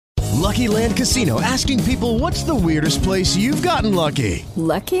Lucky Land Casino, asking people, what's the weirdest place you've gotten lucky?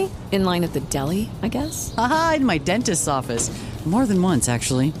 Lucky? In line at the deli, I guess? Aha, in my dentist's office. More than once,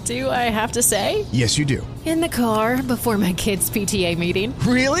 actually. Do I have to say? Yes, you do. In the car before my kids' PTA meeting.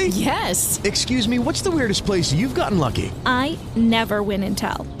 Really? Yes. Excuse me, what's the weirdest place you've gotten lucky? I never win and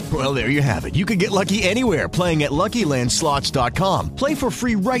tell. Well, there you have it. You can get lucky anywhere, playing at LuckyLandSlots.com. Play for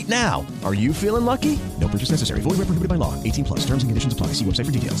free right now. Are you feeling lucky? No purchase necessary. Void where prohibited by law. 18 plus. Terms and conditions apply. See website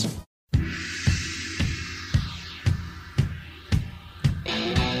for details.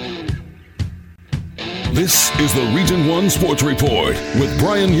 This is the Region 1 Sports Report with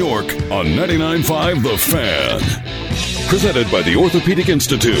Brian York on 99.5 The Fan. Presented by the Orthopedic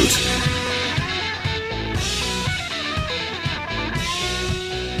Institute.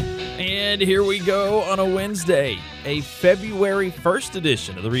 And here we go on a Wednesday, a February 1st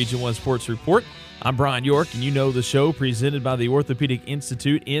edition of the Region 1 Sports Report. I'm Brian York, and you know the show presented by the Orthopedic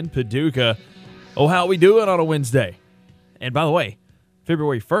Institute in Paducah. Oh, how we doing on a Wednesday? And by the way,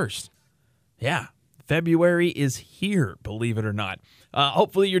 February 1st. Yeah. February is here, believe it or not.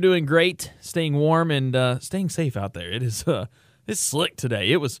 Hopefully you're doing great, staying warm, and staying safe out there. It's slick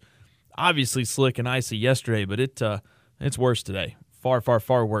today. It was obviously slick and icy yesterday, but it's worse today. Far, far,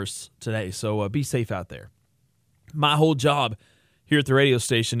 far worse today. So be safe out there. My whole job here at the radio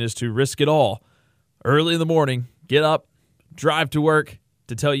station is to risk it all. Early in the morning, get up, drive to work,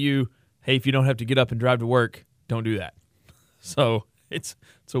 to tell you, hey, if you don't have to get up and drive to work, don't do that. So it's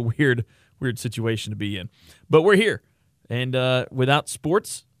a weird situation to be in. But we're here. And without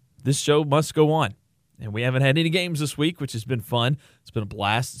sports, this show must go on. And we haven't had any games this week, which has been fun. It's been a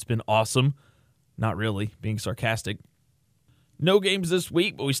blast. It's been awesome. Not really, being sarcastic. No games this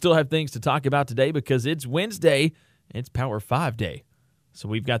week, but we still have things to talk about today because it's Wednesday and it's Power 5 Day. So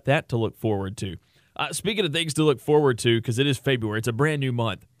we've got that to look forward to. Speaking of things to look forward to, because it is February, it's a brand new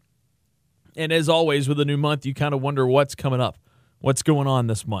month. And as always, with a new month, you kind of wonder what's coming up. What's going on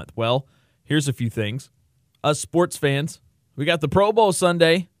this month? Well, here's a few things. Us sports fans, we got the Pro Bowl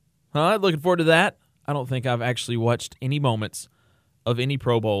Sunday. Looking forward to that. I don't think I've actually watched any moments of any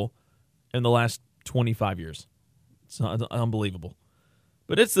Pro Bowl in the last 25 years. It's unbelievable.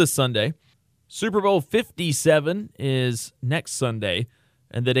 But it's this Sunday. Super Bowl 57 is next Sunday,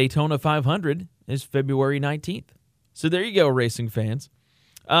 and the Daytona 500 is February 19th. So there you go, racing fans.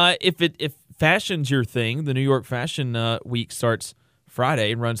 If fashion's your thing, the New York Fashion Week starts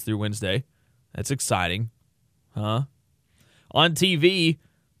Friday and runs through Wednesday. That's exciting. On TV,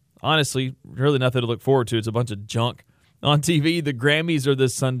 honestly, really nothing to look forward to. It's a bunch of junk. On TV, the Grammys are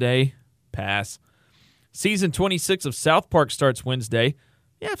this Sunday. Pass. Season 26 of South Park starts Wednesday.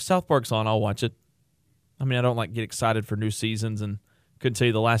 Yeah, if South Park's on, I'll watch it. I mean, I don't get excited for new seasons and couldn't tell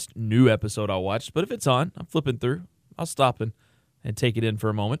you the last new episode I watched. But if it's on, I'm flipping through. I'll stop and take it in for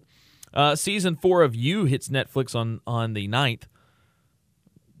a moment. Season 4 of You hits Netflix on the 9th.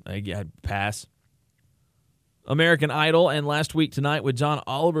 I'd pass. American Idol and Last Week Tonight with John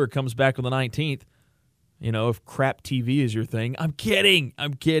Oliver comes back on the 19th. You know, if crap TV is your thing. I'm kidding,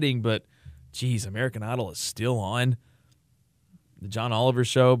 but geez, American Idol is still on. The John Oliver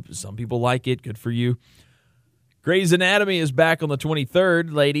Show, some people like it. Good for you. Grey's Anatomy is back on the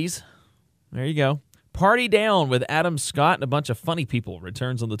 23rd, ladies. There you go. Party Down with Adam Scott and a bunch of funny people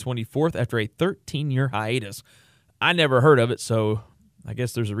returns on the 24th after a 13-year hiatus. I never heard of it, so I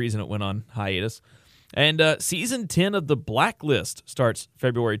guess there's a reason it went on hiatus. And Season 10 of The Blacklist starts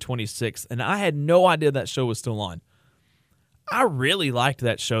February 26th, and I had no idea that show was still on. I really liked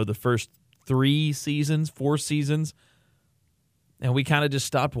that show the first 4 seasons, and we kind of just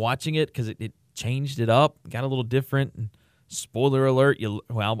stopped watching it because it changed it up, got a little different. And spoiler alert,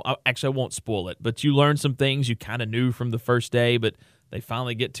 I won't spoil it, but you learn some things you kind of knew from the first day, but they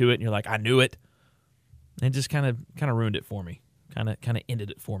finally get to it, and you're like, I knew it. And it just kind of ruined it for me, kind of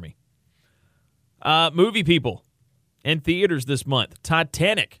ended it for me. Movie people in theaters this month.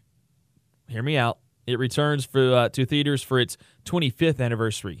 Titanic, hear me out. It returns to theaters for its 25th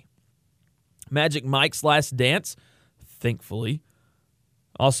anniversary. Magic Mike's Last Dance, thankfully,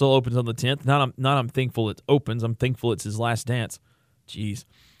 also opens on the 10th. I'm thankful it opens. I'm thankful it's his last dance. Jeez.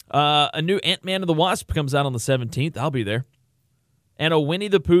 A new Ant-Man and the Wasp comes out on the 17th. I'll be there. And a Winnie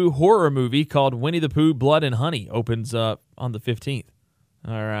the Pooh horror movie called Winnie the Pooh Blood and Honey opens on the 15th.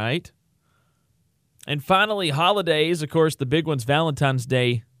 All right. And finally, holidays. Of course, the big one's Valentine's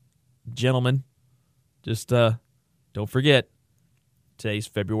Day, gentlemen. Just don't forget, today's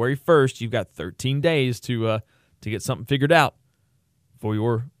February 1st. You've got 13 days to get something figured out for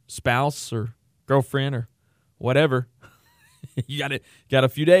your spouse or girlfriend or whatever. You got a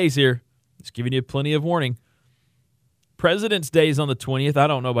few days here. Just giving you plenty of warning. President's Day is on the 20th. I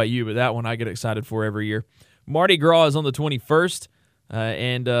don't know about you, but that one I get excited for every year. Mardi Gras is on the 21st.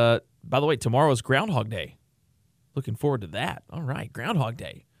 And by the way, tomorrow is Groundhog Day. Looking forward to that. All right, Groundhog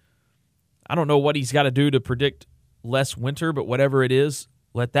Day. I don't know what he's got to do to predict less winter, but whatever it is,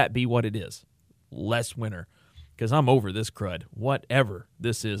 let that be what it is. Less winter. Because I'm over this crud. Whatever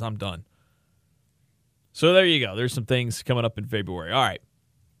this is, I'm done. So there you go. There's some things coming up in February. All right.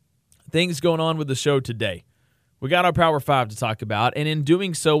 Things going on with the show today. We got our Power 5 to talk about, and in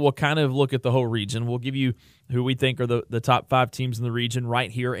doing so, we'll kind of look at the whole region. We'll give you who we think are the top 5 teams in the region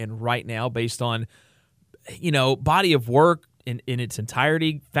right here and right now based on, body of work in its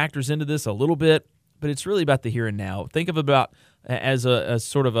entirety factors into this a little bit, but it's really about the here and now. Think of it about as a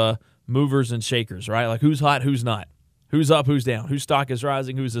sort of a movers and shakers, right? Like who's hot, who's not, who's up, who's down, whose stock is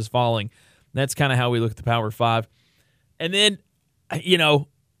rising, who's is falling. That's kind of how we look at the Power 5. And then,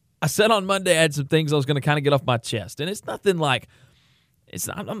 I said on Monday I had some things I was going to kind of get off my chest, and it's nothing like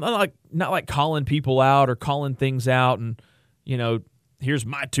I'm not like calling people out or calling things out, and here's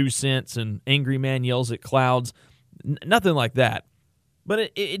my 2 cents and angry man yells at clouds, nothing like that. But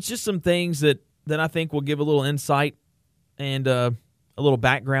it's just some things that I think will give a little insight and a little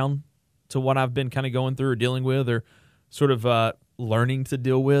background to what I've been kind of going through or dealing with or sort of learning to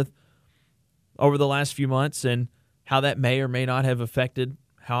deal with over the last few months, and how that may or may not have affected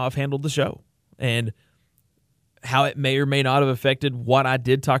how I've handled the show and how it may or may not have affected what I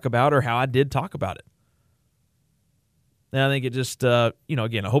did talk about or how I did talk about it. And I think it just,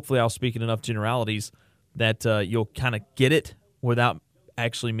 again, hopefully I'll speak in enough generalities that you'll kind of get it without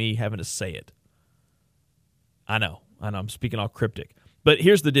actually me having to say it. I know, I'm speaking all cryptic. But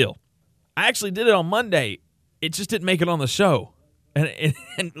here's the deal. I actually did it on Monday. It just didn't make it on the show. And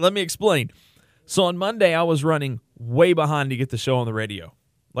let me explain. So on Monday, I was running way behind to get the show on the radio.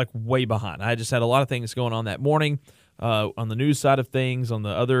 Like way behind. I just had a lot of things going on that morning on the news side of things, on the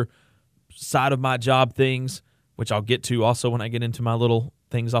other side of my job things, which I'll get to also when I get into my little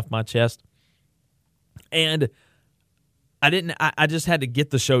things off my chest. And I just had to get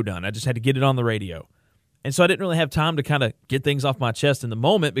the show done. I just had to get it on the radio. And so I didn't really have time to kind of get things off my chest in the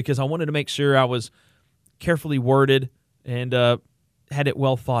moment because I wanted to make sure I was carefully worded and had it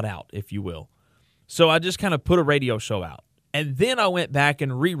well thought out, if you will. So I just kind of put a radio show out. And then I went back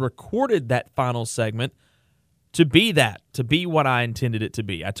and re-recorded that final segment to be what I intended it to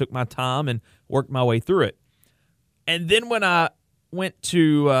be. I took my time and worked my way through it. And then when I went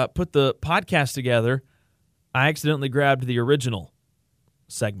to put the podcast together, I accidentally grabbed the original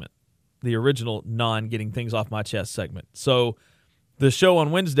segment, the original non-getting things off my chest segment. So the show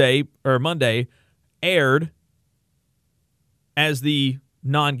on Monday aired as the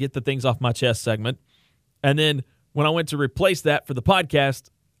non-get the things off my chest segment. And then when I went to replace that for the podcast,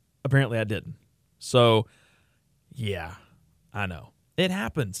 apparently I didn't. So, yeah, I know. It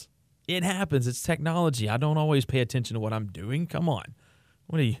happens. It's technology. I don't always pay attention to what I'm doing. Come on.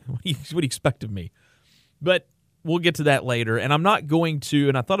 What do you expect of me? But we'll get to that later. And I'm not going to,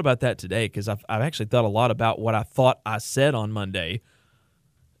 and I thought about that today because I've actually thought a lot about what I thought I said on Monday.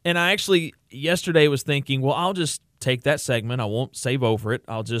 And I actually yesterday was thinking, well, I'll just take that segment. I won't save over it.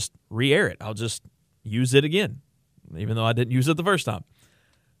 I'll just re-air it. I'll just use it again, even though I didn't use it the first time.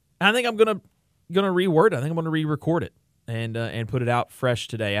 And I think I'm gonna reword it. I think I'm gonna re-record it and put it out fresh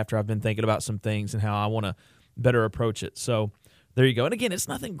today after I've been thinking about some things and how I want to better approach it. So there you go. And again, it's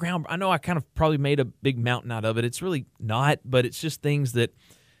nothing ground. I know I kind of probably made a big mountain out of it. It's really not, but it's just things that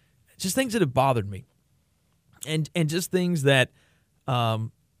have bothered me, and just things that I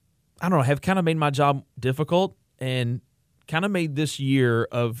don't know, have kind of made my job difficult and kind of made this year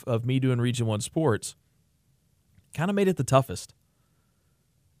of me doing Region 1 sports, kind of made it the toughest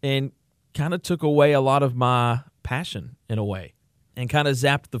and kind of took away a lot of my passion in a way and kind of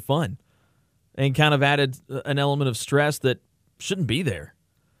zapped the fun and kind of added an element of stress that shouldn't be there.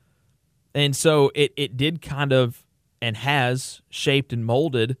 And so it did kind of and has shaped and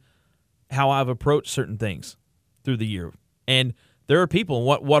molded how I've approached certain things through the year. And there are people,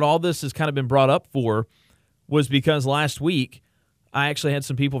 what all this has kind of been brought up for was because last week I actually had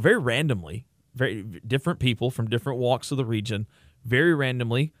some people very randomly, very different people from different walks of the region, very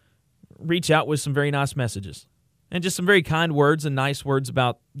randomly reach out with some very nice messages and just some very kind words and nice words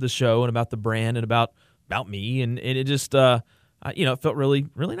about the show and about the brand and about me. And it just, it felt really,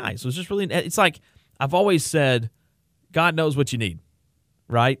 really nice. It was just really, it's like I've always said, God knows what you need,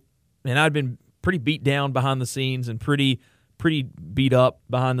 right? And I'd been pretty beat down behind the scenes and pretty beat up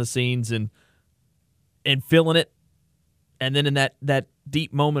behind the scenes and feeling it. And then in that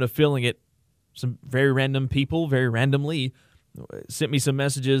deep moment of feeling it, some very random people very randomly sent me some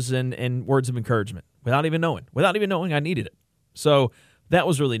messages and words of encouragement without even knowing I needed it. So that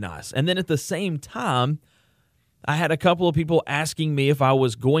was really nice. And then at the same time, I had a couple of people asking me if I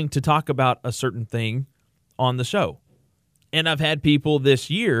was going to talk about a certain thing on the show. And I've had people this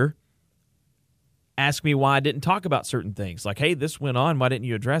year ask me why I didn't talk about certain things. Like, hey, this went on. Why didn't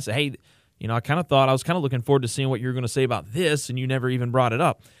you address it? Hey, I was kind of looking forward to seeing what you were going to say about this, and you never even brought it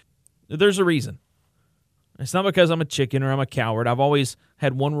up. There's a reason. It's not because I'm a chicken or I'm a coward. I've always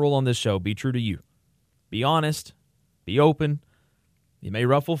had one rule on this show: be true to you. Be honest. Be open. You may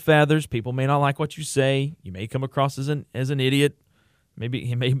ruffle feathers. People may not like what you say. You may come across as an idiot.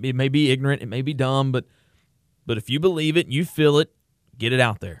 Maybe it may be ignorant. It may be dumb. But if you believe it, you feel it, get it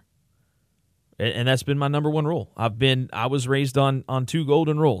out there. And that's been my number one rule. I was raised on 2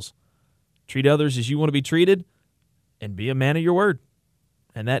 golden rules: treat others as you want to be treated, and be a man of your word.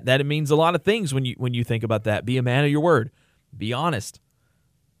 And that means a lot of things when you think about that. Be a man of your word. Be honest.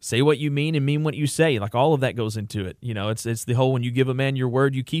 Say what you mean and mean what you say. Like, all of that goes into it. It's the whole, when you give a man your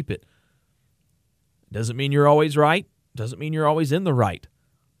word, you keep it. Doesn't mean you're always right. Doesn't mean you're always in the right.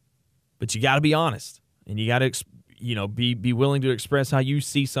 But you got to be honest, and you got to be willing to express how you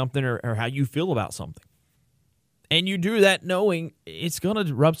see something or how you feel about something. And you do that knowing it's going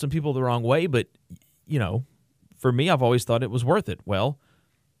to rub some people the wrong way, but for me, I've always thought it was worth it. Well,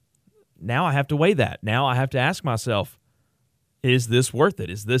 now I have to weigh that. Now I have to ask myself, is this worth it?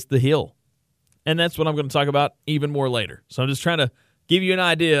 Is this the hill? And that's what I'm going to talk about even more later. So I'm just trying to give you an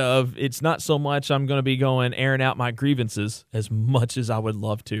idea of, it's not so much I'm going to be airing out my grievances as much as I would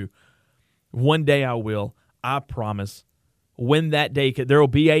love to. One day I will. I promise. When that day, there will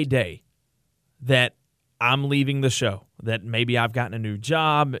be a day that I'm leaving the show, that maybe I've gotten a new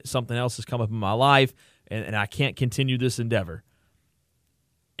job, something else has come up in my life, and I can't continue this endeavor.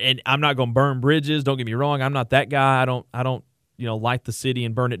 And I'm not going to burn bridges. Don't get me wrong. I'm not that guy. I don't light the city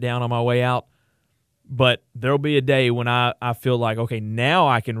and burn it down on my way out. But there'll be a day when I feel like, okay, now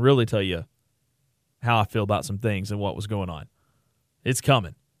I can really tell you how I feel about some things and what was going on. It's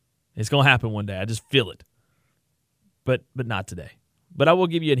coming. It's going to happen one day. I just feel it. But not today. But I will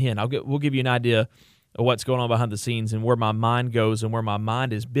give you a hint. We'll give you an idea of what's going on behind the scenes and where my mind goes and where my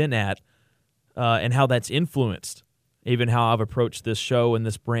mind has been at, and how that's influenced even how I've approached this show and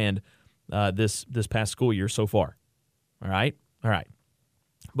this brand this past school year so far. All right?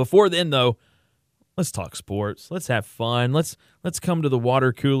 Before then, though, let's talk sports. Let's have fun. Let's come to the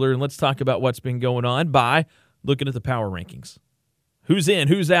water cooler and let's talk about what's been going on by looking at the power rankings. Who's in?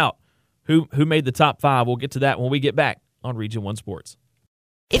 Who's out? Who made the top 5? We'll get to that when we get back on Region 1 Sports.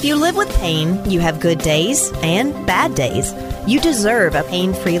 If you live with pain, you have good days and bad days. You deserve a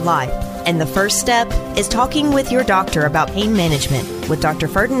pain-free life. And the first step is talking with your doctor about pain management with Dr.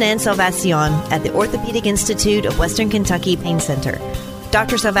 Ferdinand Salvacion at the Orthopedic Institute of Western Kentucky Pain Center.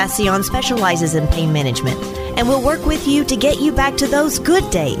 Dr. Salvacion specializes in pain management and will work with you to get you back to those good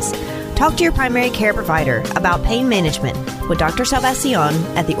days. Talk to your primary care provider about pain management with Dr. Salvacion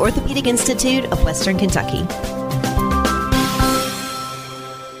at the Orthopedic Institute of Western Kentucky.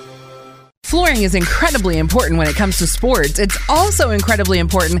 Flooring is incredibly important when it comes to sports. It's also incredibly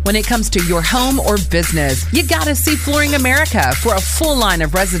important when it comes to your home or business. You gotta see Flooring America for a full line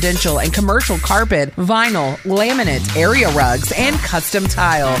of residential and commercial carpet, vinyl, laminate, area rugs, and custom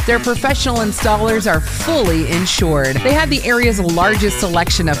tile. Their professional installers are fully insured. They have the area's largest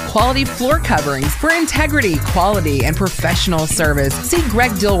selection of quality floor coverings for integrity, quality, and professional service. See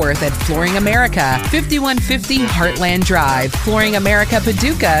Greg Dilworth at Flooring America, 5150 Heartland Drive,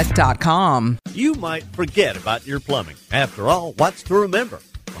 flooringamericapaducah.com. You might forget about your plumbing. After all, what's to remember?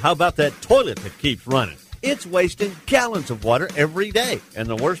 Well, how about that toilet that keeps running? It's wasting gallons of water every day. And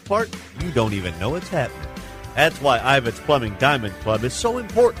the worst part, you don't even know it's happening. That's why Ivet's Plumbing Diamond Club is so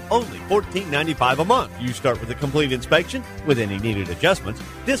important. Only $14.95 a month. You start with a complete inspection with any needed adjustments,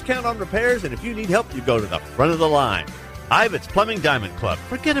 discount on repairs, and if you need help, you go to the front of the line. Ivet's Plumbing Diamond Club.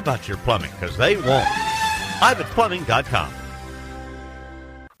 Forget about your plumbing, because they won't. Ivet'sPlumbing.com.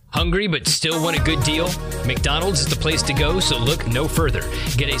 Hungry but still want a good deal? McDonald's is the place to go, so look no further.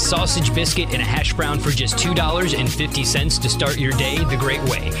 Get a sausage biscuit and a hash brown for just $2.50 to start your day the great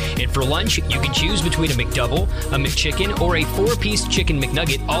way. And for lunch, you can choose between a McDouble, a McChicken, or a 4-piece chicken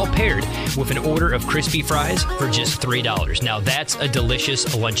McNugget, all paired with an order of crispy fries for just $3. Now that's a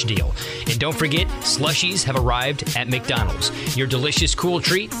delicious lunch deal. And don't forget, slushies have arrived at McDonald's. Your delicious cool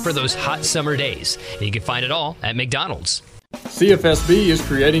treat for those hot summer days. And you can find it all at McDonald's. CFSB is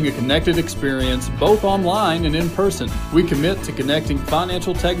creating a connected experience both online and in person. We commit to connecting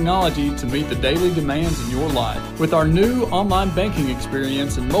financial technology to meet the daily demands in your life. With our new online banking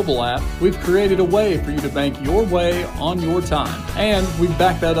experience and mobile app, we've created a way for you to bank your way on your time. And we've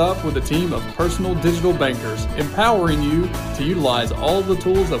backed that up with a team of personal digital bankers, empowering you to utilize all the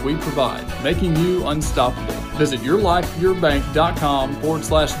tools that we provide, making you unstoppable. Visit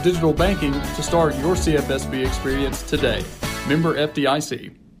yourlifeyourbank.com/digital banking to start your CFSB experience today. Member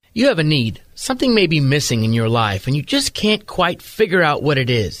FDIC. You have a need. Something may be missing in your life, and you just can't quite figure out what it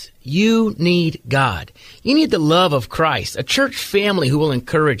is. You need God. You need the love of Christ, a church family who will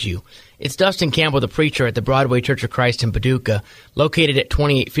encourage you. It's Dustin Campbell, the preacher at the Broadway Church of Christ in Paducah, located at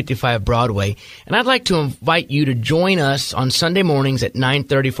 2855 Broadway, and I'd like to invite you to join us on Sunday mornings at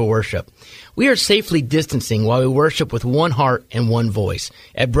 9:30 for worship. We are safely distancing while we worship with one heart and one voice.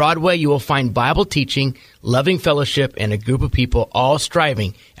 At Broadway, you will find Bible teaching, loving fellowship, and a group of people all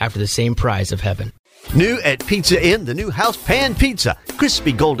striving after the same prize of heaven. New at Pizza Inn, the new house pan pizza.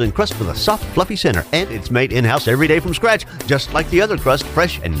 Crispy golden crust with a soft, fluffy center. And it's made in-house every day from scratch, just like the other crust,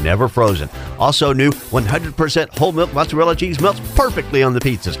 fresh and never frozen. Also new, 100% whole milk mozzarella cheese melts perfectly on the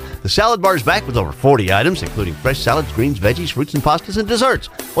pizzas. The salad bar is back with over 40 items, including fresh salads, greens, veggies, fruits, and pastas, and desserts.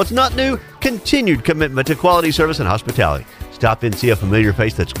 What's not new? Continued commitment to quality service and hospitality. Stop in, see a familiar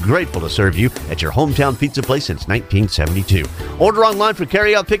face that's grateful to serve you at your hometown pizza place since 1972. Order online for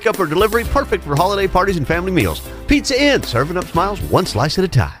carry-out, pickup, or delivery. Perfect for holiday parties and family meals. Pizza Inn, serving up smiles one slice at a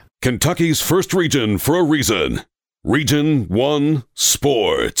time. Kentucky's first region for a reason. Region 1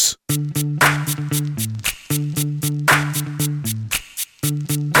 Sports. Yo,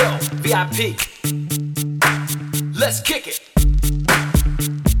 VIP. Let's kick it.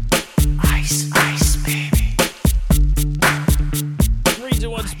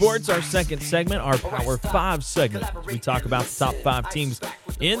 Sports, our second segment, our Power 5 segment. We talk about the top 5 teams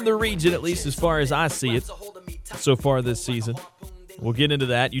in the region, at least as far as I see it so far this season. We'll get into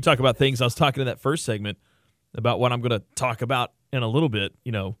that. You talk about things. I was talking in that first segment about what I'm going to talk about in a little bit,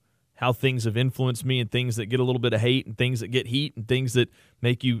 you know, how things have influenced me and things that get a little bit of hate and things that get heat and things that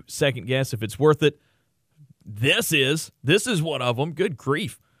make you second guess if it's worth it. This is one of them. Good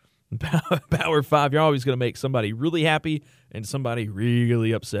grief. Power 5, you're always going to make somebody really happy and somebody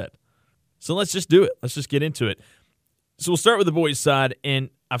really upset. So let's just do it. Let's just get into it. So we'll start with the boys' side,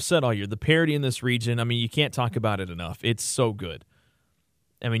 and I've said all year, the parity in this region, I mean, you can't talk about it enough. It's so good.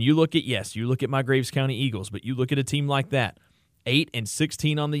 I mean, you look at my Graves County Eagles, but you look at a team like that,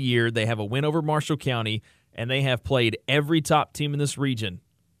 8-16 on the year, they have a win over Marshall County, and they have played every top team in this region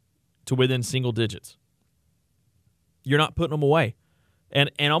to within single digits. You're not putting them away. And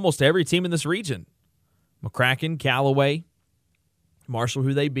almost every team in this region, McCracken, Callaway, Marshall,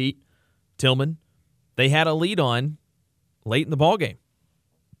 who they beat, Tillman, they had a lead on late in the ballgame,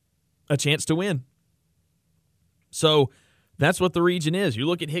 a chance to win. So that's what the region is. You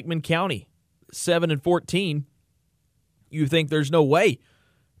look at Hickman County, 7-14. You think there's no way.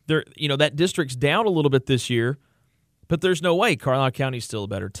 That district's down a little bit this year, but there's no way. Carlisle County's still a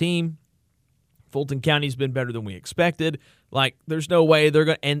better team. Fulton County's been better than we expected. Like, there's no way they're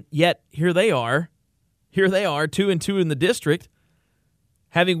going to, and yet here they are, 2-2 in the district,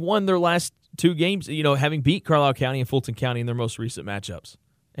 having won their last 2 games, having beat Carlisle County and Fulton County in their most recent matchups.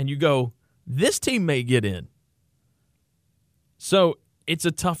 And you go, this team may get in. So it's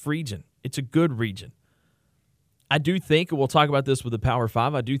a tough region. It's a good region. I do think, and we'll talk about this with the Power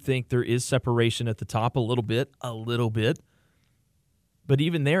 5, I do think there is separation at the top a little bit. But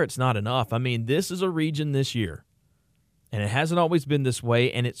even there, it's not enough. I mean, this is a region this year, and it hasn't always been this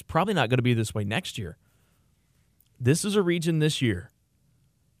way, and it's probably not going to be this way next year. This is a region this year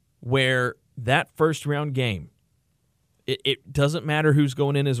where that first-round game, it doesn't matter who's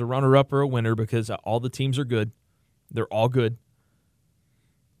going in as a runner-up or a winner because all the teams are good. They're all good.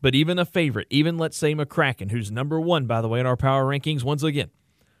 But even a favorite, even let's say McCracken, who's number 1, by the way, in our power rankings once again,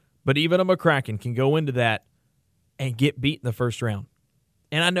 but even a McCracken can go into that and get beat in the first round.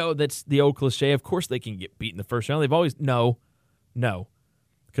 And I know that's the old cliche. Of course they can get beat in the first round. They've always, no.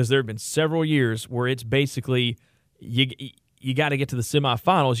 Because there have been several years where it's basically you got to get to the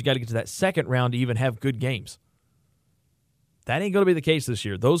semifinals. You got to get to that second round to even have good games. That ain't going to be the case this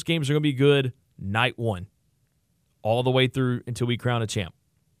year. Those games are going to be good night 1 all the way through until we crown a champ.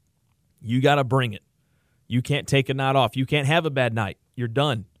 You got to bring it. You can't take a night off. You can't have a bad night. You're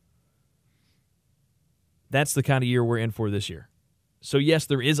done. That's the kind of year we're in for this year. So, yes,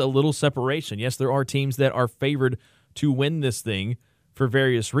 there is a little separation. Yes, there are teams that are favored to win this thing for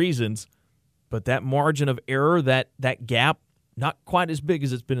various reasons, but that margin of error, that gap, not quite as big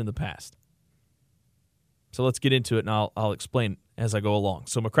as it's been in the past. So let's get into it, and I'll explain as I go along.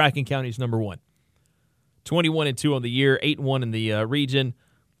 So McCracken County is number 1. 21-2 on the year, 8-1 in the region,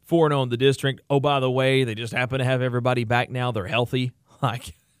 4-0 in the district. Oh, by the way, they just happen to have everybody back now. They're healthy.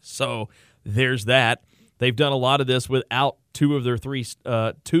 So there's that. They've done a lot of this without two of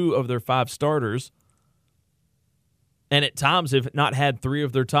their 5 starters, and at times have not had 3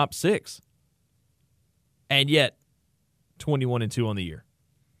 of their top 6. And yet, 21-2 on the year.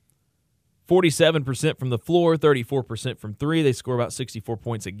 47% from the floor, 34% from 3. They score about 64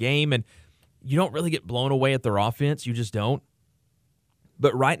 points a game, and you don't really get blown away at their offense. You just don't.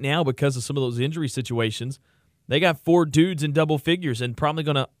 But right now, because of some of those injury situations, they got 4 dudes in double figures and probably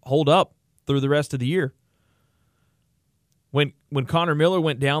going to hold up through the rest of the year. When Connor Miller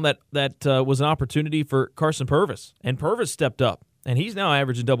went down, that was an opportunity for Carson Purvis, and Purvis stepped up, and he's now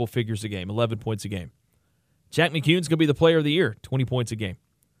averaging double figures a game, 11 points a game. Jack McCune's going to be the player of the year, 20 points a game.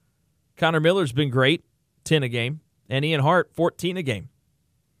 Connor Miller's been great, 10 a game, and Ian Hart, 14 a game.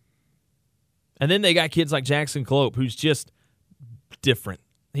 And then they got kids like Jackson Clope, who's just different.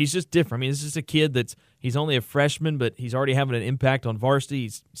 He's just different. I mean, this is a kid he's only a freshman, but he's already having an impact on varsity.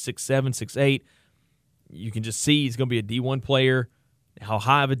 He's 6'7", 6'8". You can just see he's going to be a D1 player. How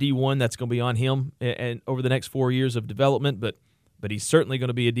high of a D1 that's going to be on him and over the next 4 years of development, but he's certainly going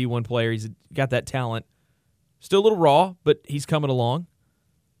to be a D1 player. He's got that talent. Still a little raw, but he's coming along.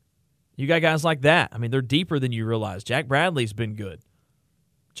 You got guys like that. I mean, they're deeper than you realize. Jack Bradley's been good.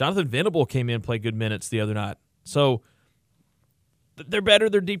 Jonathan Venable came in and played good minutes the other night. So they're better,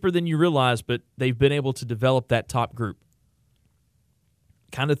 they're deeper than you realize, but they've been able to develop that top group.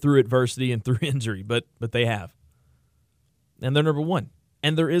 Kind of through adversity and through injury, but they have. And they're number 1.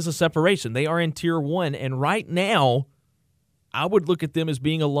 And there is a separation. They are in Tier 1, and right now, I would look at them as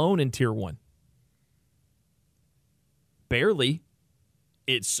being alone in Tier 1. Barely.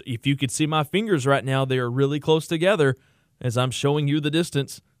 If you could see my fingers right now, they are really close together as I'm showing you the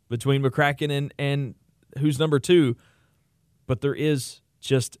distance between McCracken and who's number 2. But there is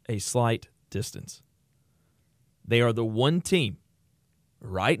just a slight distance. They are the one team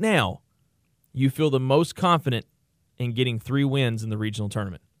right now you feel the most confident in getting 3 wins in the regional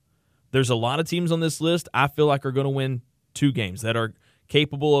tournament. There's a lot of teams on this list I feel like are going to win 2 games, that are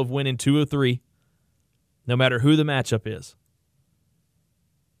capable of winning 2 or 3, no matter who the matchup is.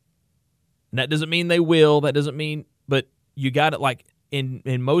 And that doesn't mean they will. That doesn't mean, but you got it. Like in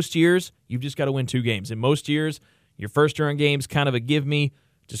most years, you've just got to win 2 games. In most years, your first round game's kind of a give me.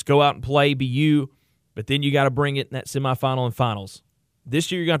 Just go out and play, be you. But then you got to bring it in that semifinal and finals. This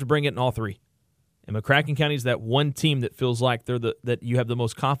year, you're going to have to bring it in all 3. And McCracken County is that one team that feels like that you have the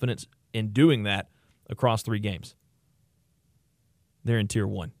most confidence in doing that across 3 games. They're in Tier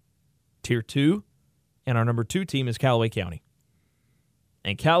 1. Tier 2, and our number 2 team is Callaway County.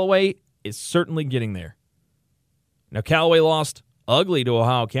 And Callaway is certainly getting there. Now, Callaway lost ugly to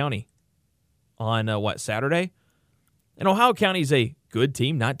Ohio County on, Saturday? And Ohio County is a good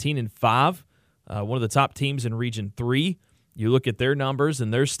team, 19-5, one of the top teams in Region 3. You look at their numbers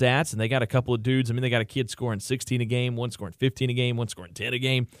and their stats, and they got a couple of dudes. I mean, they got a kid scoring 16 a game, one scoring 15 a game, one scoring 10 a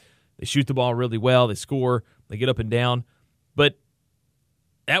game. They shoot the ball really well. They score. They get up and down. But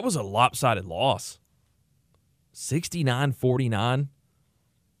that was a lopsided loss. 69-49.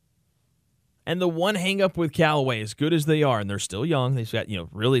 And the one hang-up with Callaway, as good as they are, and they're still young, they've got,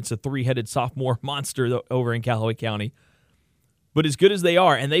 really it's a 3-headed sophomore monster over in Callaway County. But as good as they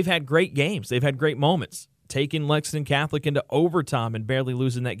are, and they've had great games, they've had great moments, taking Lexington Catholic into overtime and barely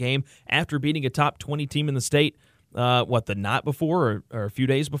losing that game after beating a top 20 team in the state, the night before or a few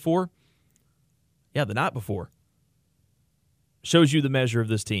days before? Yeah, the night before. Shows you the measure of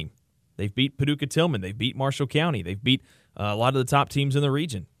this team. They've beat Paducah Tillman. They've beat Marshall County. They've beat a lot of the top teams in the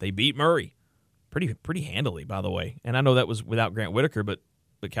region. They beat Murray. Pretty handily, by the way. And I know that was without Grant Whitaker, but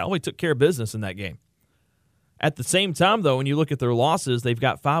Callaway took care of business in that game. At the same time, though, when you look at their losses, they've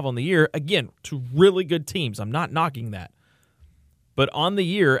got 5 on the year. Again, to really good teams. I'm not knocking that. But on the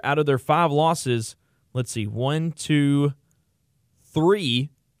year, out of their 5 losses, let's see, 1, 2,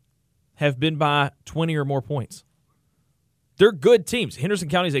 3 have been by 20 or more points. They're good teams. Henderson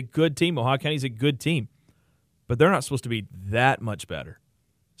County is a good team. Ohio County is a good team. But they're not supposed to be that much better.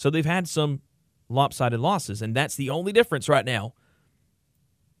 So they've had some lopsided losses, and that's the only difference right now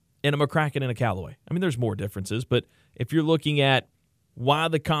in a McCracken and a Callaway. I mean, there's more differences, but if you're looking at why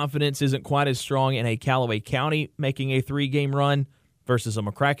the confidence isn't quite as strong in a Callaway County making a 3-game run versus a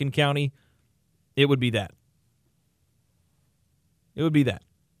McCracken County, it would be that. It would be that.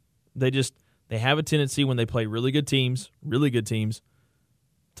 They have a tendency when they play really good teams,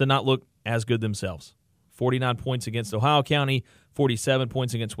 to not look as good themselves. 49 points against Ohio County, 47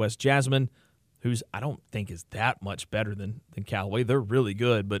 points against West Jasmine, who's I don't think is that much better than Callaway. They're really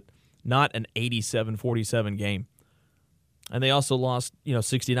good, but not an 87-47 game. And they also lost,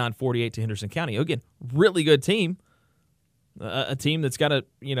 69-48 to Henderson County. Again, really good team. A team that's got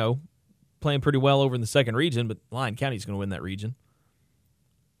playing pretty well over in the second region, but Lyon County's going to win that region.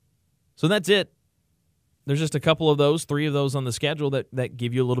 So that's it. There's just a couple of those, 3 of those on the schedule that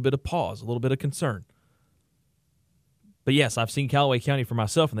give you a little bit of pause, a little bit of concern. But yes, I've seen Callaway County for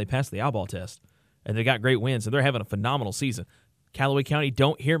myself, and they passed the eyeball test. And they got great wins, and they're having a phenomenal season. Callaway County,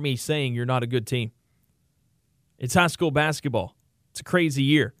 don't hear me saying you're not a good team. It's high school basketball. It's a crazy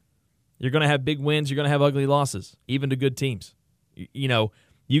year. You're going to have big wins. You're going to have ugly losses, even to good teams.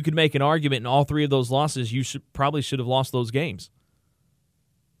 You could make an argument in all 3 of those losses, you probably should have lost those games.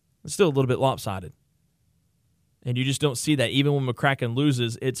 It's still a little bit lopsided. And you just don't see that. Even when McCracken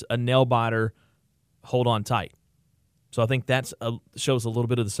loses, it's a nail-biter, hold on tight. So I think that shows a little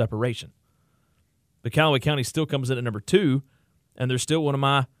bit of the separation. But Callaway County still comes in at number 2, and they're still one of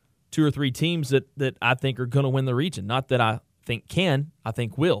my 2 or 3 teams that I think are going to win the region. Not that I think can, I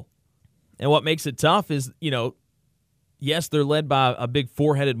think will. And what makes it tough is, yes, they're led by a big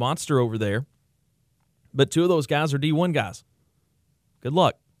 4-headed monster over there, but 2 of those guys are D1 guys. Good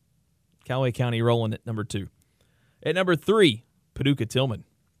luck. Callaway County rolling at number 2. At number 3, Paducah Tillman.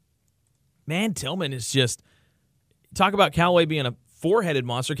 Man, Tillman is just, talk about Callaway being a 4-headed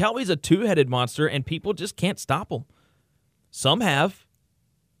monster. Callaway's a 2-headed monster, and people just can't stop them. Some have,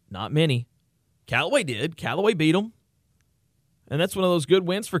 not many. Callaway did. Callaway beat them. And that's one of those good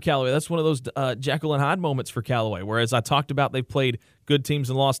wins for Callaway. That's one of those Jekyll and Hyde moments for Callaway. Whereas I talked about they've played good teams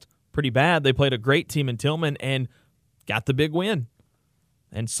and lost pretty bad. They played a great team in Tillman and got the big win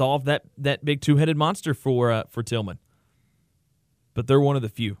and solved that big 2-headed monster for Tillman. But they're one of the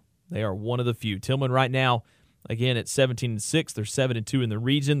few. They are one of the few. Tillman right now, again, at 17-6. They're 7-2 in the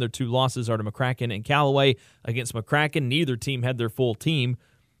region. Their 2 losses are to McCracken and Callaway. Against McCracken, neither team had their full team.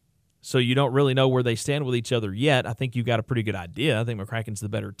 So you don't really know where they stand with each other yet. I think you got a pretty good idea. I think McCracken's the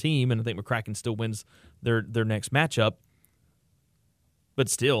better team, and I think McCracken still wins their next matchup. But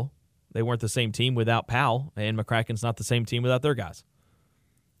still, they weren't the same team without Powell, and McCracken's not the same team without their guys.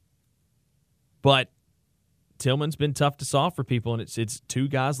 But Tillman's been tough to solve for people, and it's 2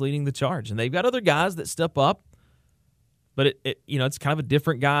 guys leading the charge. And they've got other guys that step up, but it's kind of a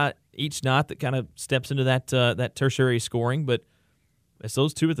different guy each night that kind of steps into that tertiary scoring, but it's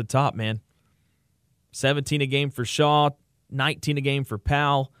those 2 at the top, man. 17 a game for Shaw, 19 a game for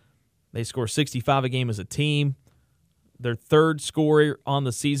Powell. They score 65 a game as a team. Their 3rd scorer on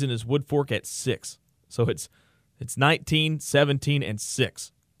the season is Woodfork at 6. So it's 19, 17, and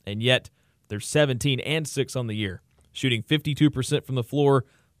 6. And yet they're 17 and 6 on the year, shooting 52% from the floor,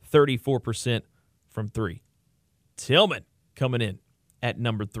 34% from 3. Tillman coming in at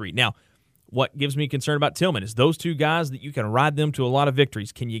number 3. Now, what gives me concern about Tillman is those 2 guys that you can ride them to a lot of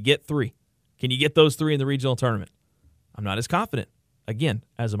victories. Can you get 3? Can you get those 3 in the regional tournament? I'm not as confident, again,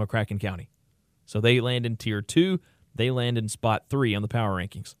 as a McCracken County. So they land in Tier 2. They land in spot 3 on the power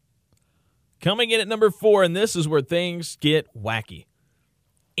rankings. Coming in at number 4, and this is where things get wacky.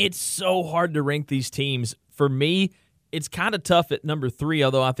 It's so hard to rank these teams. For me, it's kind of tough at number 3,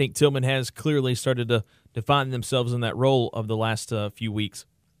 although I think Tillman has clearly started to define themselves in that role of the last few weeks.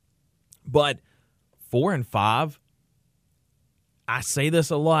 But 4 and 5, I say this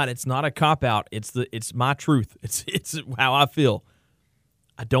a lot. It's not a cop-out. It's my truth. It's how I feel.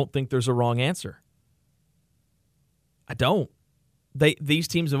 I don't think there's a wrong answer. I don't. These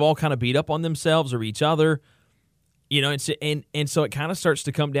teams have all kind of beat up on themselves or each other. And so it kind of starts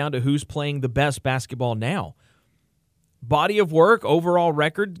to come down to who's playing the best basketball now. Body of work, overall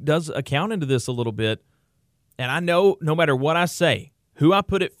record does account into this a little bit. And I know no matter what I say, who I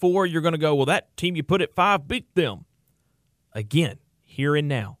put at 4, you're going to go, well, that team you put at 5 beat them. Again, here and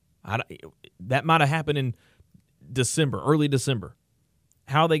now. That might have happened in December, early December.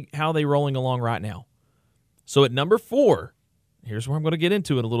 How are they rolling along right now? So at number 4, here's where I'm going to get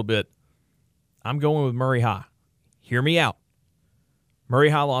into it a little bit. I'm going with Murray High. Hear me out. Murray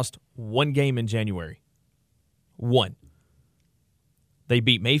High lost 1 game in January. 1. They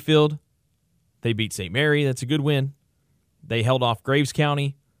beat Mayfield. They beat St. Mary. That's a good win. They held off Graves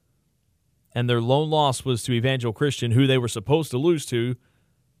County. And their lone loss was to Evangel Christian, who they were supposed to lose to,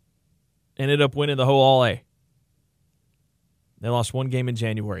 ended up winning the whole All-A. They lost 1 game in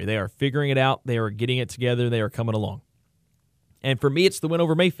January. They are figuring it out. They are getting it together. They are coming along. And for me, it's the win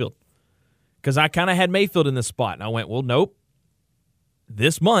over Mayfield. Because I kind of had Mayfield in this spot. And I went, well, nope.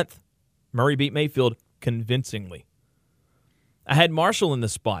 This month, Murray beat Mayfield convincingly. I had Marshall in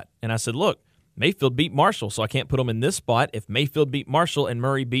this spot. And I said, look, Mayfield beat Marshall, so I can't put them in this spot. If Mayfield beat Marshall and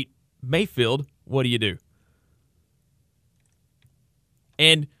Murray beat Mayfield, what do?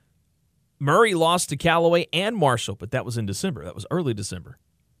 And Murray lost to Callaway and Marshall, but that was in December. That was early December.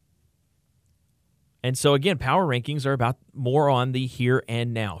 And so, again, power rankings are about more on the here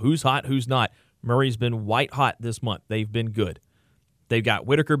and now. Who's hot, who's not. Murray's been white hot this month. They've been good. They've got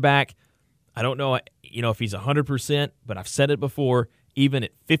Whitaker back. I don't know, if he's 100%, but I've said it before. Even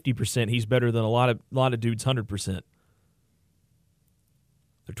at 50%, he's better than a lot of dudes 100%.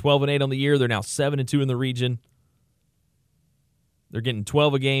 They're 12-8 on the year. They're now 7-2 in the region. They're getting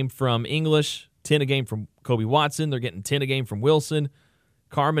 12 a game from English, 10 a game from Kobe Watson. They're getting 10 a game from Wilson.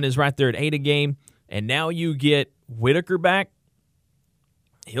 Carmen is right there at 8 a game. And now you get Whitaker back.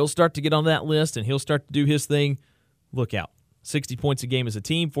 He'll start to get on that list, and he'll start to do his thing. Look out. 60 points a game as a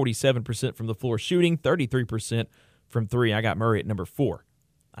team, 47% from the floor shooting, 33% from three. I got Murray at number 4.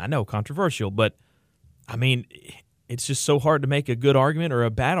 I know, controversial, but, it's just so hard to make a good argument or a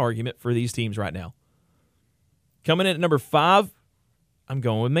bad argument for these teams right now. Coming in at number 5, I'm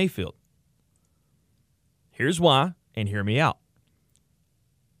going with Mayfield. Here's why, and hear me out.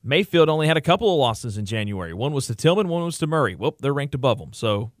 Mayfield only had a couple of losses in January. One was to Tillman, one was to Murray. Well, they're ranked above them,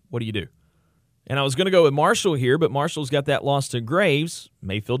 so what do? And I was going to go with Marshall here, but Marshall's got that loss to Graves.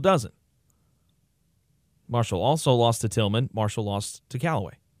 Mayfield doesn't. Marshall also lost to Tillman. Marshall lost to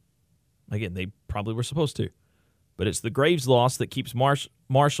Callaway. Again, they probably were supposed to. But it's the Graves loss that keeps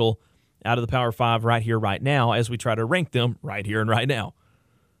Marshall out of the Power 5 right here, right now, as we try to rank them right here and right now.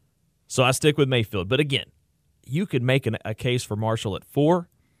 So I stick with Mayfield. But again, you could make a case for Marshall at 4.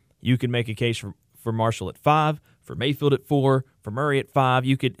 You could make a case for Marshall at 5, for Mayfield at 4, for Murray at 5.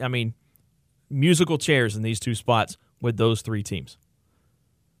 You could, musical chairs in these two spots with those 3 teams.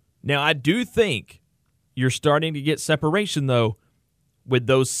 Now, I do think you're starting to get separation, though, with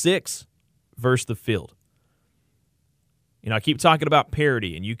those 6 versus the field. I keep talking about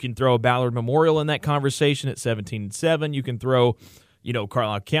parity, and you can throw Ballard Memorial in that conversation at 17-7. You can throw,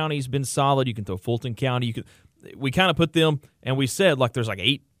 Carlisle County's been solid. You can throw Fulton County. We kind of put them, and we said, there's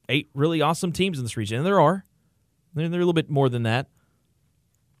 8 really awesome teams in this region, and there are. They're a little bit more than that.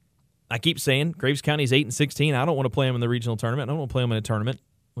 I keep saying Graves County's 8-16. I don't want to play them in the regional tournament. I don't want to play them in a tournament.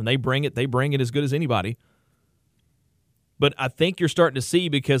 When they bring it as good as anybody. But I think you're starting to see,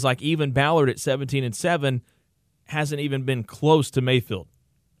 because even Ballard at 17-7 hasn't even been close to Mayfield,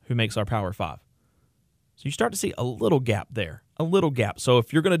 who makes our Power 5. So you start to see a little gap there, a little gap. So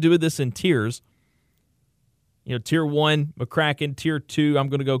if you're going to do this in tiers, Tier 1, McCracken. Tier 2, I'm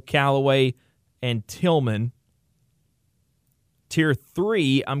going to go Callaway and Tillman. Tier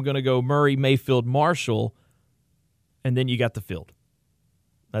 3, I'm going to go Murray, Mayfield, Marshall, and then you got the field.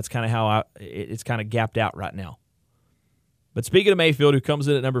 That's kind of how it's kind of gapped out right now. But speaking of Mayfield, who comes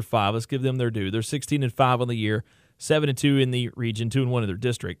in at number 5, let's give them their due. They're 16-5 on the year, 7-2 in the region, 2-1 in their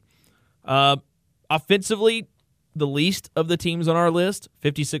district. Offensively, the least of the teams on our list,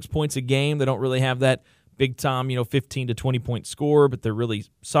 56 points a game. They don't really have that big-time, 15 to 20-point score, but they're really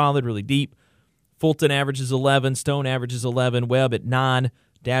solid, really deep. Fulton averages 11, Stone averages 11, Webb at 9,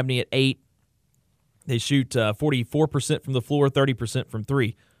 Dabney at 8. They shoot 44% from the floor, 30% from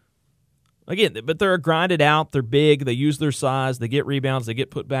 3. Again, but they're grinded out. They're big. They use their size. They get rebounds. They get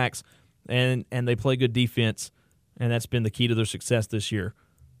putbacks, and they play good defense, and that's been the key to their success this year,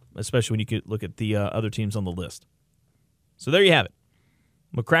 especially when you could look at the other teams on the list. So there you have it.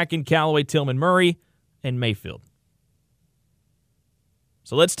 McCracken, Callaway, Tillman, Murray, and Mayfield.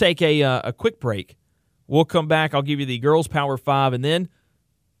 So let's take a quick break. We'll come back. I'll give you the girls' Power 5, and then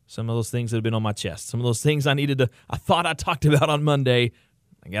some of those things that have been on my chest. Some of those things I thought I talked about on Monday.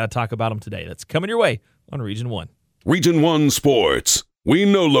 I got to talk about them today. That's coming your way on Region 1. Region 1 Sports. We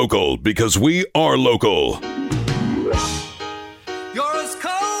know local because we are local. You're as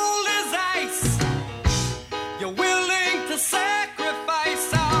cold as ice. You're willing to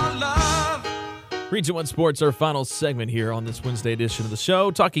sacrifice our love. Region 1 Sports, our final segment here on this Wednesday edition of the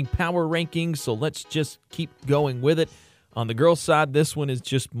show, talking power rankings, so let's just keep going with it. On the girls' side, this one is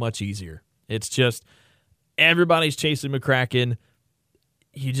just much easier. It's just everybody's chasing McCracken.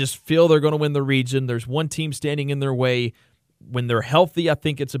 You just feel they're going to win the region. There's one team standing in their way. When they're healthy, I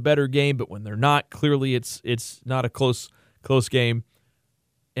think it's a better game, but when they're not, clearly it's not a close game.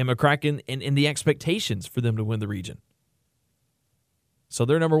 And McCracken and the expectations for them to win the region. So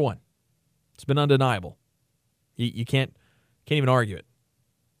they're number 1. It's been undeniable. You can't even argue it.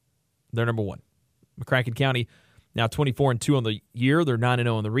 They're number 1. McCracken County now 24-2 on the year. They're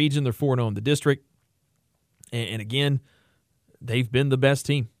 9-0 in the region. They're 4-0 in the district. And again, they've been the best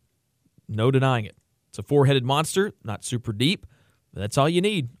team. No denying it. It's a 4-headed monster, not super deep, but that's all you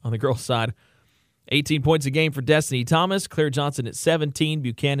need on the girls' side. 18 points a game for Destiny Thomas. Claire Johnson at 17.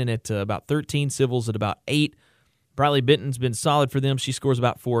 Buchanan at about 13. Civils at about 8. Briley Benton's been solid for them. She scores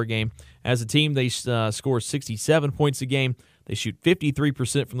about 4 a game. As a team, they score 67 points a game. They shoot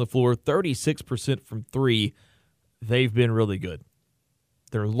 53% from the floor, 36% from 3. They've been really good.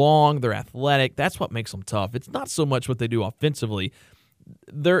 They're long, they're athletic. That's what makes them tough. It's not so much what they do offensively.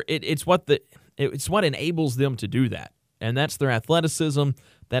 It's what enables them to do that. And that's their athleticism,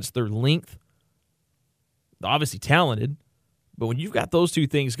 that's their length. They're obviously talented, but when you've got those two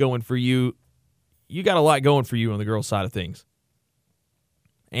things going for you, you got a lot going for you on the girls' side of things.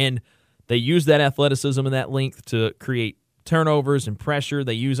 And they use that athleticism and that length to create turnovers and pressure.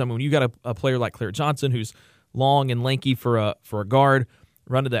 They use, when you got a player like Claire Johnson who's long and lanky for a guard,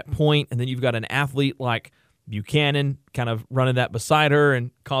 run to that point, and then you've got an athlete like Buchanan kind of running that beside her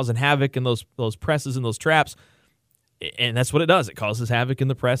and causing havoc in those presses and those traps. And that's what it does. It causes havoc in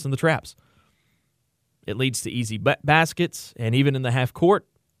the press and the traps. It leads to easy baskets, and even in the half court,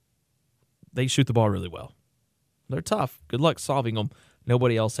 they shoot the ball really well. They're tough. Good luck solving them.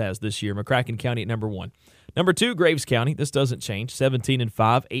 Nobody else has this year. McCracken County at number 1. Number 2, Graves County. This doesn't change. 17-5,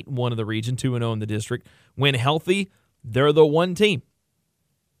 8-1 in the region, 2-0 in the district. When healthy, they're the one team.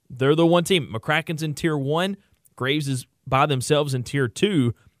 They're the one team. McCracken's in Tier 1. Graves is by themselves in Tier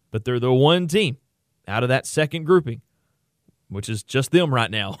 2, but they're the one team out of that second grouping, which is just them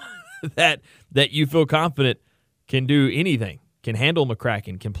right now, that you feel confident can do anything, can handle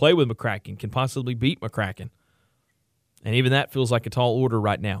McCracken, can play with McCracken, can possibly beat McCracken. And even that feels like a tall order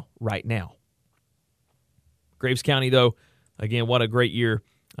right now. Graves County, though, again, what a great year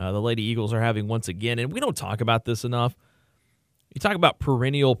the Lady Eagles are having once again. And we don't talk about this enough. You talk about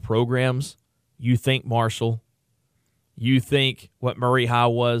perennial programs, you think Marshall, you think what Murray High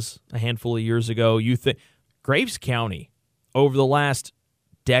was a handful of years ago, you think Graves County over the last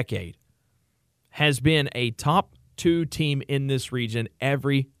decade has been a top 2 team in this region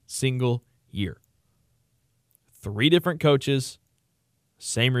every single year. 3 different coaches,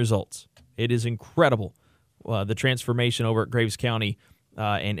 same results. It is incredible, the transformation over at Graves County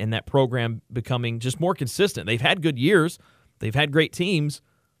and that program becoming just more consistent. They've had good years. They've had great teams,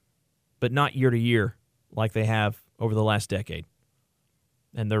 but not year to year like they have over the last decade.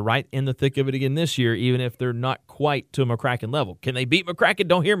 And they're right in the thick of it again this year, even if they're not quite to a McCracken level. Can they beat McCracken?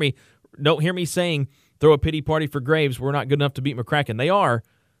 Don't hear me saying throw a pity party for Graves. We're not good enough to beat McCracken. They are.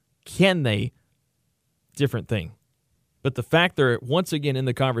 Can they? Different thing. But the fact they're once again in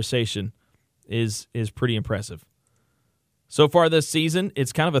the conversation is pretty impressive. So far this season,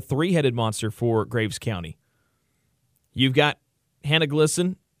 it's kind of a 3-headed monster for Graves County. You've got Hannah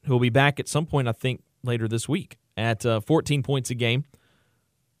Glisson, who will be back at some point, I think, later this week at 14 points a game.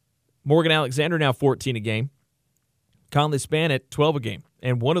 Morgan Alexander now 14 a game. Conley Spann at 12 a game.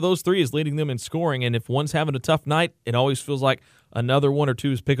 And one of those 3 is leading them in scoring. And if one's having a tough night, it always feels like another 1 or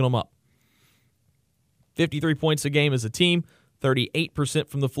 2 is picking them up. 53 points a game as a team, 38%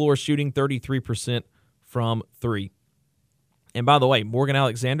 from the floor shooting, 33% from 3. And by the way, Morgan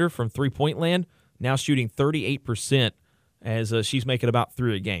Alexander from three-point land now shooting 38% as she's making about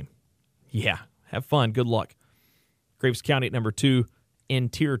 3 a game. Yeah, have fun. Good luck. Graves County at number 2 in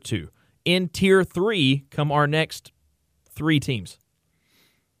Tier 2. In Tier 3 come our next 3 teams.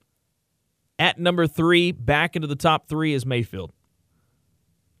 At number 3, back into the top 3 is Mayfield.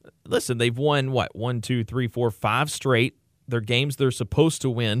 Listen, they've won, 1, 2, 3, 4, 5 straight. They're games they're supposed to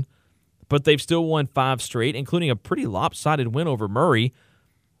win, but they've still won 5 straight, including a pretty lopsided win over Murray.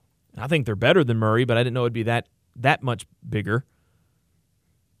 I think they're better than Murray, but I didn't know it'd be that much bigger.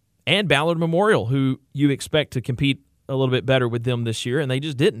 And Ballard Memorial, who you expect to compete a little bit better with them this year, and they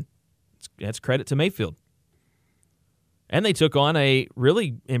just didn't. That's credit to Mayfield. And they took on a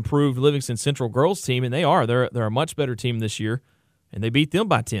really improved Livingston Central girls team, and they're a much better team this year, and they beat them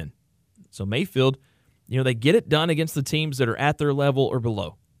by 10. So Mayfield, they get it done against the teams that are at their level or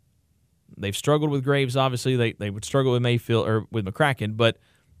below. They've struggled with Graves, obviously. They would struggle with Mayfield or with McCracken, but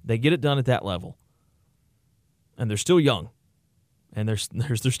they get it done at that level. And they're still young, and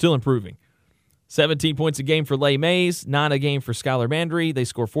they're still improving. 17 points a game for Leigh Mays, 9 a game for Skylar Mandry. They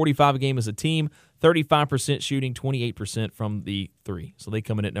score 45 a game as a team, 35% shooting, 28% from the 3. So they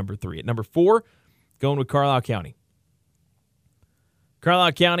come in at number 3. At number 4, going with Carlisle County.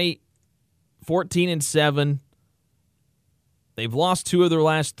 Carlisle County, 14-7. They've lost 2 of their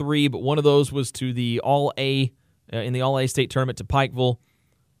last 3, but one of those was to the All-A, in the All-A state tournament to Pikeville.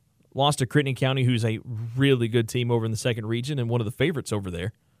 Lost to Crittenden County, who's a really good team over in the second region and one of the favorites over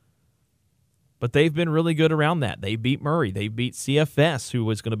there. But they've been really good around that. They beat Murray. They beat CFS, who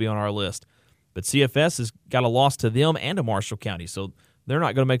was going to be on our list. But CFS has got a loss to them and to Marshall County, so they're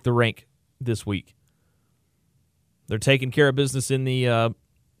not going to make the rank this week. They're taking care of business in the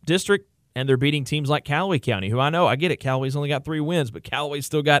district, and they're beating teams like Callaway County, who I know, I get it, Callaway's only got 3 wins, but Callaway's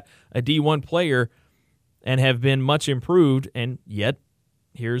still got a D1 player and have been much improved, and yet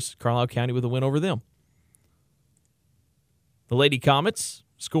here's Carlisle County with a win over them. The Lady Comets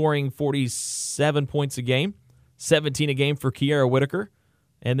scoring 47 points a game, 17 a game for Kiara Whitaker,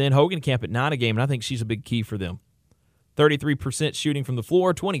 and then Hogan Camp at 9 a game, and I think she's a big key for them. 33% shooting from the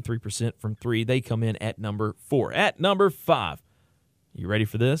floor, 23% from 3. They come in at number 4. At number 5, you ready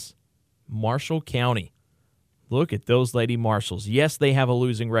for this? Marshall County. Look at those Lady Marshals. Yes, they have a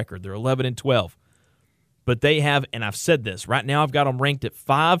losing record. They're 11-12. But they have, and I've said this, right now I've got them ranked at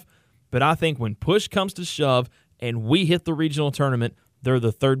 5, but I think when push comes to shove and we hit the regional tournament, they're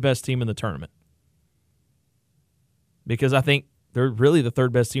the 3rd best team in the tournament. Because I think they're really the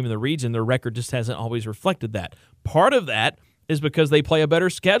 3rd best team in the region. Their record just hasn't always reflected that. Part of that is because they play a better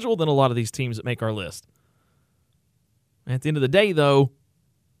schedule than a lot of these teams that make our list. At the end of the day, though,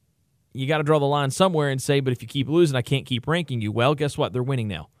 you got to draw the line somewhere and say, but if you keep losing, I can't keep ranking you. Well, guess what? They're winning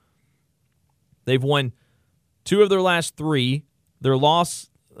now. They've won 2 of their last 3. Their loss,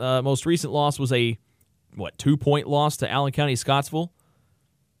 most recent loss was a, 2-point loss to Allen County Scottsville.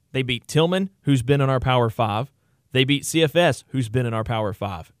 They beat Tillman, who's been in our Power 5. They beat CFS, who's been in our Power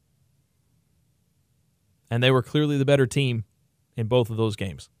 5. And they were clearly the better team in both of those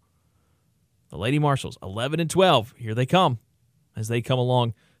games. The Lady Marshals, 11-12. Here they come as they come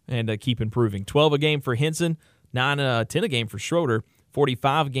along and keep improving. 12 a game for Henson, 10 a game for Schroeder,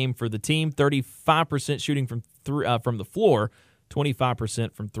 45 a game for the team, 35% shooting from the floor,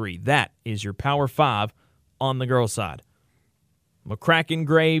 25% from 3. That is your Power 5 on the girls' side. McCracken,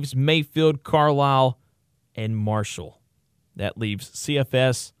 Graves, Mayfield, Carlisle, and Marshall. That leaves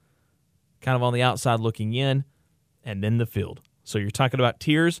CFS kind of on the outside looking in, and then the field. So you're talking about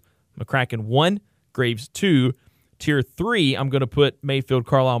tiers. McCracken 1, Graves 2. Tier 3, I'm going to put Mayfield,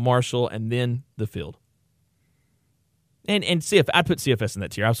 Carlisle, Marshall, and then the field. And CFS, I'd put CFS in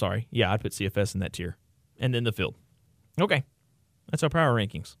that tier. I'm sorry. Yeah, I'd put CFS in that tier. And then the field. Okay. That's our power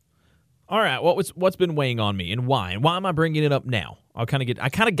rankings. All right, what's been weighing on me and why? And why am I bringing it up now? I kind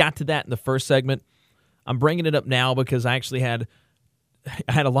of got to that in the first segment. I'm bringing it up now because I actually had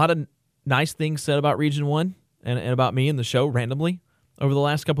a lot of nice things said about Region 1 and about me in the show randomly over the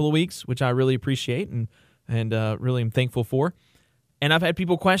last couple of weeks, which I really appreciate and really am thankful for. And I've had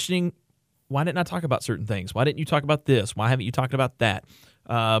people questioning, why didn't I talk about certain things? Why didn't you talk about this? Why haven't you talked about that?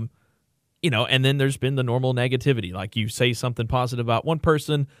 And then there's been the normal negativity. Like you say something positive about one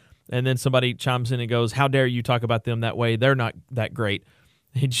person, and then somebody chimes in and goes, how dare you talk about them that way? They're not that great.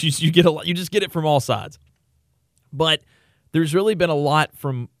 And you just get it from all sides. But there's really been a lot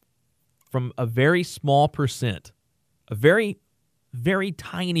from a very small percent, a very, very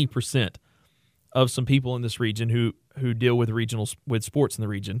tiny percent of some people in this region who deal with sports in the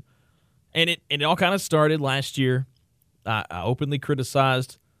region. And it all kind of started last year. I openly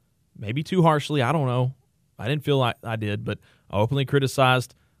criticized, maybe too harshly, I don't know. I didn't feel like I did, but I openly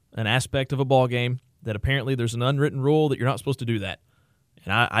criticized an aspect of a ball game that apparently there's an unwritten rule that you're not supposed to do that.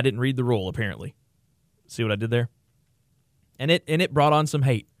 And I didn't read the rule, apparently. See what I did there? And it brought on some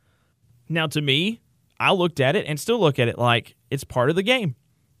hate. Now, to me, I looked at it and still look at it like it's part of the game.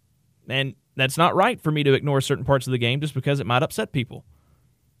 And that's not right for me to ignore certain parts of the game just because it might upset people.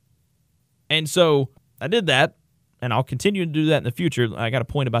 And so I did that, and I'll continue to do that in the future. I got a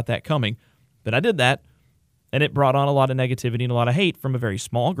point about that coming. But I did that, and it brought on a lot of negativity and a lot of hate from a very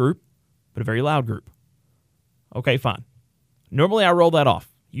small group, but a very loud group. Okay, fine. Normally I roll that off.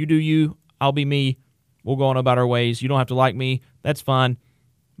 You do you, I'll be me. We'll go on about our ways. You don't have to like me. That's fine.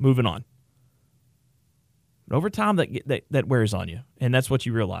 Moving on. But over time, that wears on you, and that's what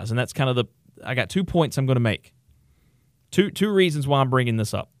you realize. And that's kind of I got 2 points I'm going to make. Two reasons why I'm bringing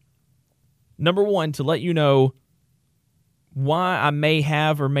this up. Number one, to let you know why I may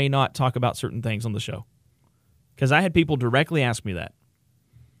have or may not talk about certain things on the show. Because I had people directly ask me that.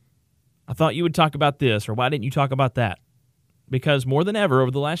 I thought you would talk about this, or why didn't you talk about that? Because more than ever, over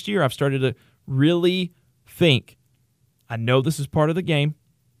the last year, I've started to really think, I know this is part of the game.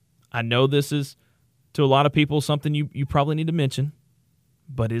 I know this is, to a lot of people, something you probably need to mention.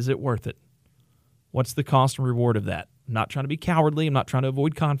 But is it worth it? What's the cost and reward of that? I'm not trying to be cowardly. I'm not trying to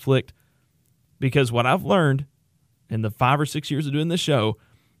avoid conflict. Because what I've learned in the 5 or 6 years of doing this show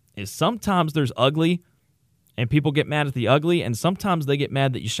is sometimes there's ugly, and people get mad at the ugly, and sometimes they get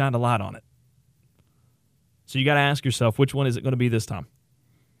mad that you shine a light on it. So you got to ask yourself, which one is it going to be this time?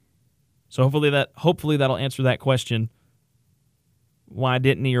 So hopefully that'll answer that question. Why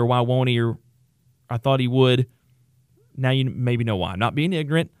didn't he, or why won't he, or I thought he would. Now you maybe know why. I'm not being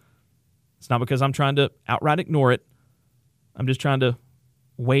ignorant. It's not because I'm trying to outright ignore it. I'm just trying to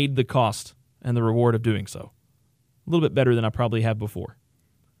weigh the cost and the reward of doing so. A little bit better than I probably have before.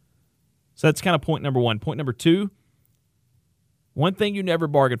 So that's kind of point number one. Point number two, one thing you never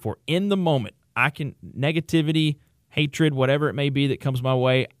bargain for. In the moment, negativity, hatred, whatever it may be that comes my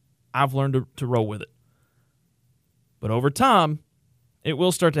way, I've learned to roll with it. But over time, it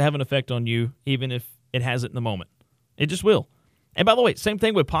will start to have an effect on you, even if it hasn't in the moment. It just will. And by the way, same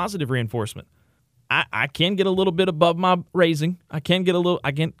thing with positive reinforcement. I can get a little bit above my raising. I can get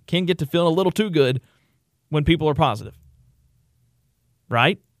to feeling a little too good when people are positive.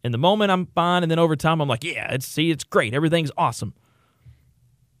 Right? In the moment, I'm fine, and then over time, I'm like, yeah, it's great. Everything's awesome.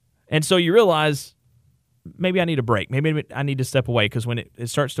 And so you realize maybe I need a break. Maybe I need to step away, because when it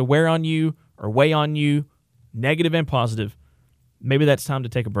starts to wear on you or weigh on you, negative and positive, maybe that's time to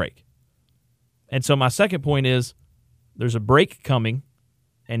take a break. And so my second point is there's a break coming,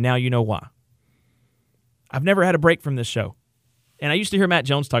 and now you know why. I've never had a break from this show. And I used to hear Matt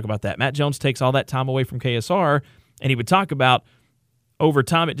Jones talk about that. Matt Jones takes all that time away from KSR, and he would talk about over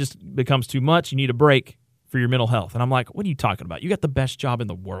time it just becomes too much. You need a break for your mental health. And I'm like, what are you talking about? You got the best job in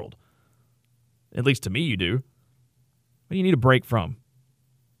the world. At least to me you do. What do you need a break from?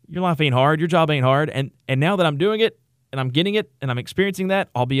 Your life ain't hard. Your job ain't hard. And now that I'm doing it, and I'm getting it, and I'm experiencing that,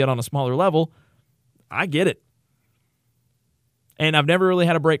 albeit on a smaller level, I get it. And I've never really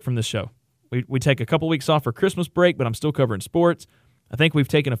had a break from this show. We take a couple weeks off for Christmas break, but I'm still covering sports. I think we've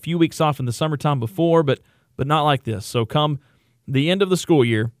taken a few weeks off in the summertime before, but not like this. So come the end of the school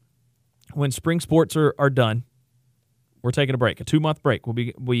year, when spring sports are done, we're taking a break, a 2-month break. We'll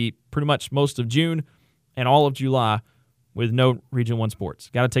be pretty much most of June and all of July with no Region 1 sports.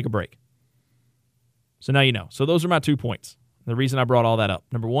 Got to take a break. So now you know. So those are my 2 points. The reason I brought all that up.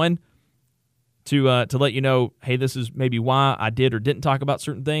 Number one, to let you know, hey, this is maybe why I did or didn't talk about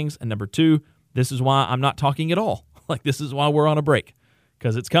certain things. And number two, this is why I'm not talking at all. Like, this is why we're on a break.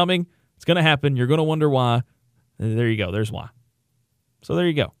 Because it's coming. It's going to happen. You're going to wonder why. And there you go. There's why. So there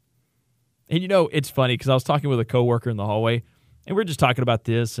you go. And, it's funny because I was talking with a coworker in the hallway, and we're just talking about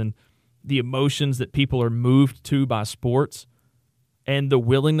this and the emotions that people are moved to by sports and the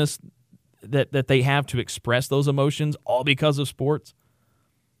willingness that they have to express those emotions all because of sports.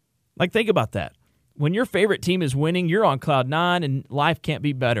 Like, think about that. When your favorite team is winning, you're on cloud 9 and life can't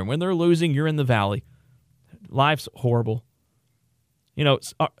be better. When they're losing, you're in the valley. Life's horrible.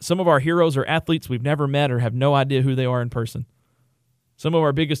 Some of our heroes are athletes we've never met or have no idea who they are in person. Some of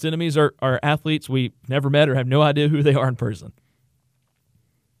our biggest enemies are athletes we've never met or have no idea who they are in person.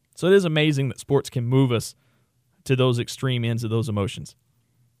 So it is amazing that sports can move us to those extreme ends of those emotions.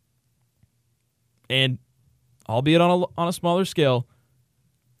 And albeit on a smaller scale,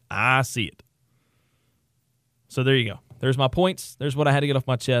 I see it. So there you go. There's my points. There's what I had to get off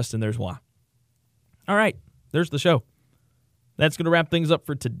my chest, and there's why. All right, there's the show. That's going to wrap things up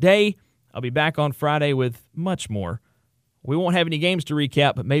for today. I'll be back on Friday with much more. We won't have any games to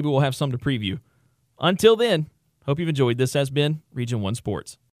recap, but maybe we'll have some to preview. Until then, hope you've enjoyed. This has been Region 1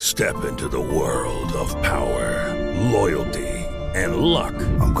 Sports. Step into the world of power, loyalty, and luck.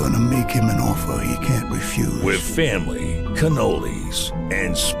 I'm going to make him an offer he can't refuse. With family, cannolis,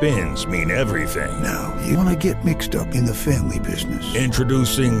 and spins mean everything. Now, you want to get mixed up in the family business.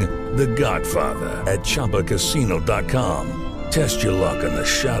 Introducing The Godfather at ChumbaCasino.com. Test your luck in the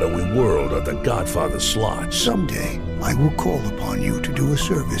shadowy world of The Godfather slot. Someday, I will call upon you to do a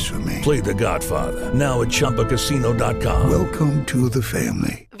service for me. Play The Godfather, now at ChumbaCasino.com. Welcome to the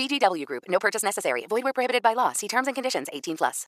family. VGW Group. No purchase necessary. Void where prohibited by law. See terms and conditions. 18+.